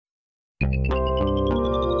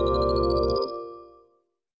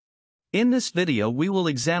In this video we will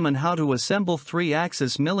examine how to assemble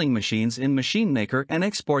 3-axis milling machines in MachineMaker and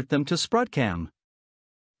export them to SprutCAM.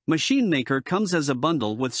 MachineMaker comes as a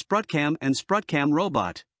bundle with SprutCAM and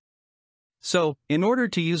SprutCAMRobot. So, in order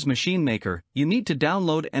to use MachineMaker, you need to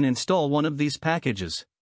download and install one of these packages.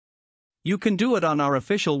 You can do it on our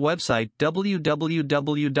official website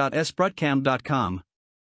www.sprutcam.com.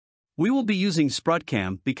 We will be using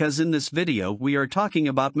SprutCAM because in this video we are talking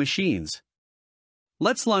about machines.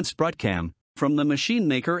 Let's launch SprutCAM from the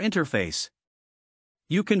MachineMaker interface.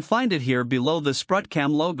 You can find it here below the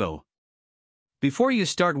SprutCAM logo. Before you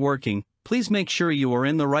start working, please make sure you are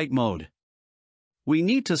in the right mode. We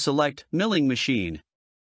need to select Milling Machine.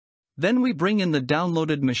 Then we bring in the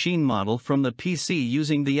downloaded machine model from the PC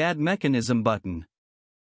using the Add Mechanism button.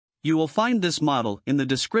 You will find this model in the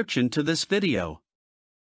description to this video.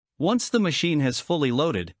 Once the machine has fully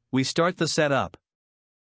loaded, we start the setup.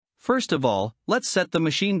 First of all, let's set the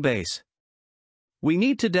machine base. We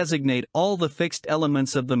need to designate all the fixed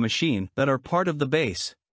elements of the machine that are part of the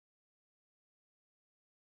base.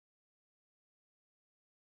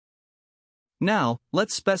 Now,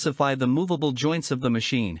 let's specify the movable joints of the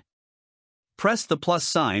machine. Press the plus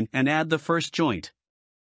sign and add the first joint.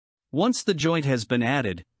 Once the joint has been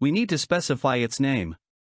added, we need to specify its name.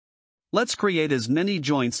 Let's create as many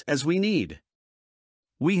joints as we need.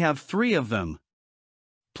 We have 3 of them.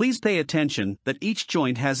 Please pay attention that each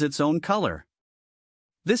joint has its own color.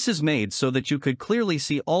 This is made so that you could clearly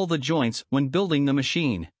see all the joints when building the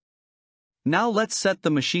machine. Now let's set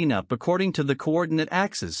the machine up according to the coordinate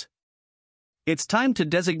axes. It's time to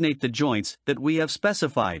designate the joints that we have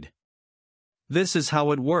specified. This is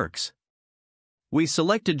how it works. We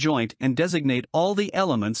select a joint and designate all the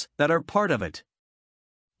elements that are part of it.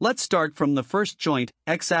 Let's start from the first joint,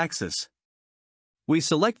 x-axis. We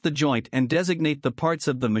select the joint and designate the parts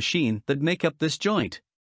of the machine that make up this joint.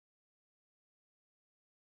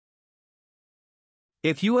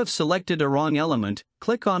 If you have selected a wrong element,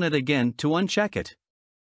 click on it again to uncheck it.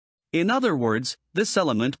 In other words, this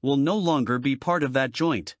element will no longer be part of that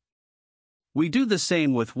joint. We do the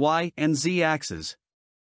same with Y and Z axes.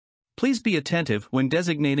 Please be attentive when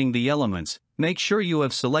designating the elements, make sure you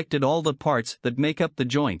have selected all the parts that make up the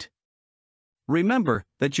joint. Remember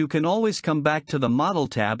that you can always come back to the Model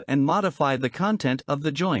tab and modify the content of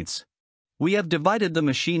the joints. We have divided the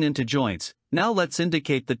machine into joints. Now let's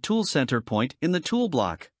indicate the tool center point in the tool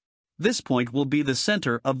block. This point will be the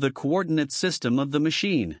center of the coordinate system of the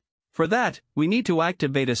machine. For that, we need to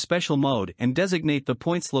activate a special mode and designate the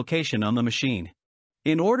point's location on the machine.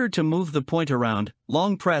 In order to move the point around,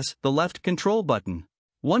 long press the left control button.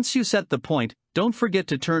 Once you set the point, don't forget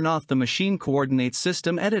to turn off the machine coordinate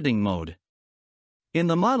system editing mode. In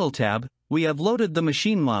the Model tab, we have loaded the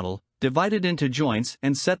machine model, divided into joints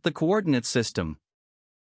and set the coordinate system.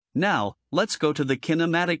 Now, let's go to the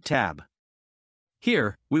Kinematic tab.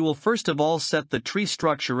 Here, we will first of all set the tree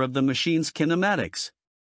structure of the machine's kinematics.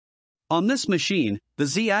 On this machine, the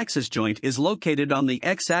Z-axis joint is located on the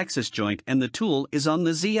X-axis joint and the tool is on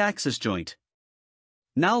the Z-axis joint.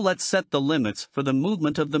 Now let's set the limits for the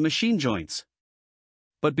movement of the machine joints.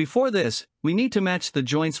 But before this, we need to match the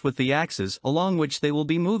joints with the axes along which they will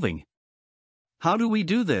be moving. How do we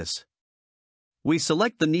do this? We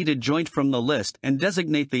select the needed joint from the list and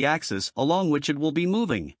designate the axis along which it will be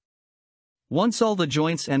moving. Once all the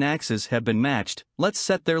joints and axes have been matched, let's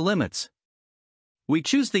set their limits. We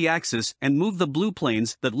choose the axis and move the blue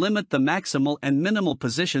planes that limit the maximal and minimal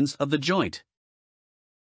positions of the joint.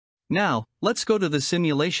 Now, let's go to the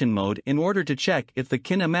simulation mode in order to check if the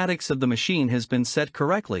kinematics of the machine has been set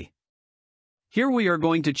correctly. Here we are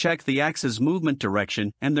going to check the axis movement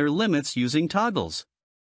direction and their limits using toggles.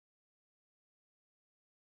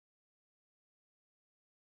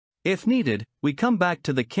 If needed, we come back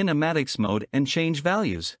to the kinematics mode and change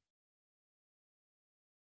values.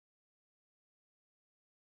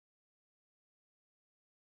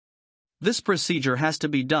 This procedure has to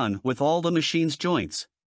be done with all the machine's joints.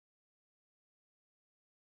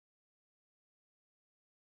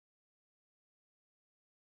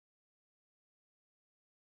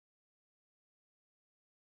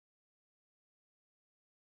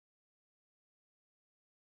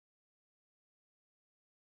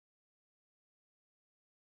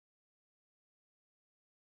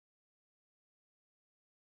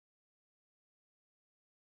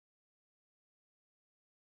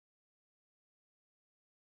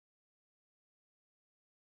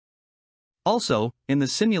 Also, in the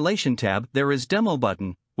Simulation tab there is Demo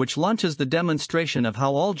button, which launches the demonstration of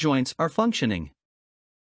how all joints are functioning.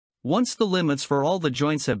 Once the limits for all the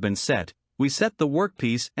joints have been set, we set the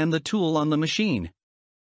workpiece and the tool on the machine.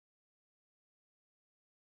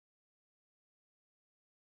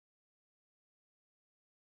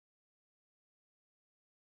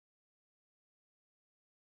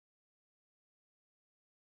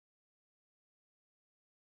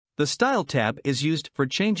 The Style tab is used for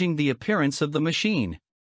changing the appearance of the machine.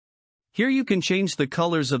 Here you can change the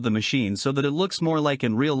colors of the machine so that it looks more like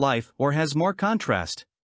in real life or has more contrast.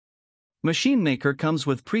 MachineMaker comes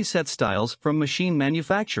with preset styles from machine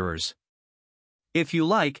manufacturers. If you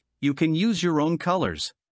like, you can use your own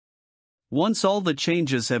colors. Once all the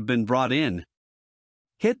changes have been brought in,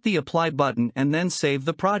 hit the Apply button and then save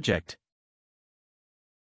the project.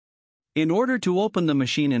 In order to open the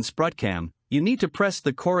machine in SprutCAM, you need to press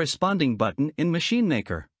the corresponding button in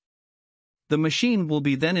MachineMaker. The machine will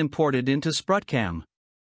be then imported into SprutCAM.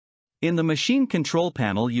 In the machine control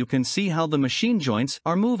panel you can see how the machine joints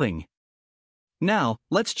are moving. Now,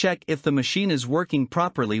 let's check if the machine is working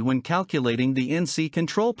properly when calculating the CNC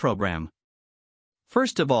control program.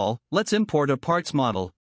 First of all, let's import a parts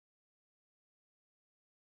model.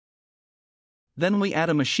 Then we add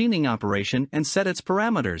a machining operation and set its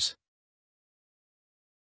parameters.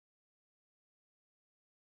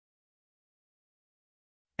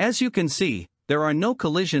 As you can see, there are no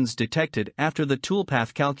collisions detected after the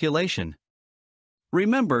toolpath calculation.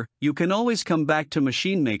 Remember, you can always come back to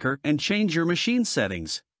MachineMaker and change your machine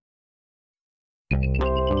settings.